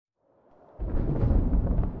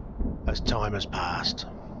As time has passed,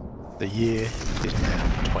 the year is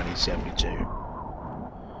now 2072.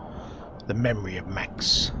 The memory of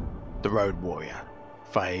Max, the road warrior,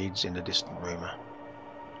 fades in a distant rumour.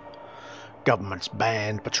 Governments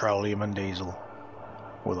banned petroleum and diesel,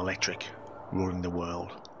 with electric ruling the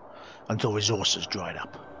world, until resources dried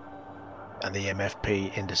up, and the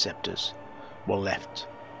MFP interceptors were left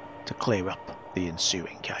to clear up the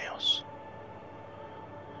ensuing chaos.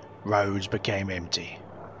 Roads became empty,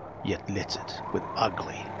 yet littered with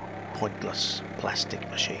ugly, pointless plastic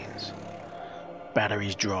machines.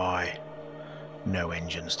 Batteries dry, no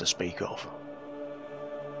engines to speak of.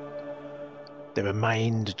 There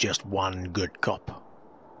remained just one good cop,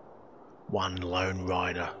 one lone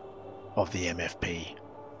rider of the MFP,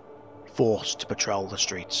 forced to patrol the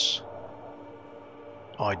streets.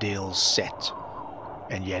 Ideals set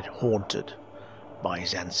and yet haunted by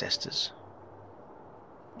his ancestors.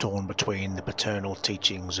 Torn between the paternal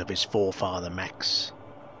teachings of his forefather Max,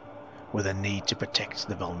 with a need to protect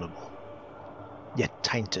the vulnerable, yet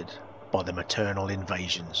tainted by the maternal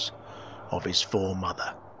invasions of his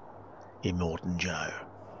foremother, Immortan Joe,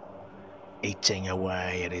 eating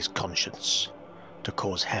away at his conscience to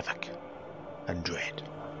cause havoc and dread.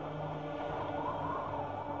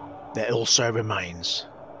 There also remains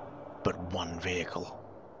but one vehicle,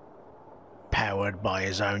 powered by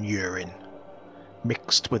his own urine,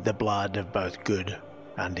 mixed with the blood of both good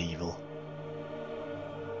and evil.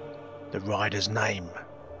 The rider's name,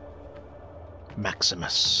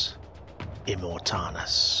 Maximus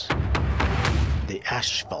Immortanus, the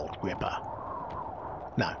asphalt gripper.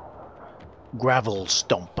 No, gravel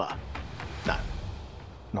stomper. No,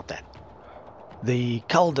 not that. The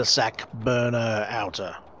cul-de-sac burner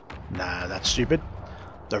outer. No, that's stupid.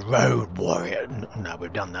 The road warrior. No,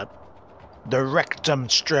 we've done that. The rectum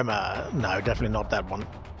strimmer. No, definitely not that one.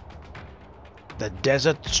 The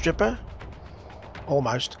desert stripper?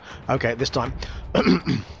 Almost. Okay, this time.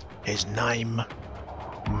 His name,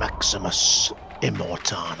 Maximus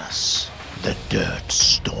Immortanus, the dirt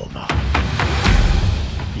stormer.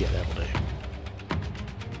 Yeah, that'll do.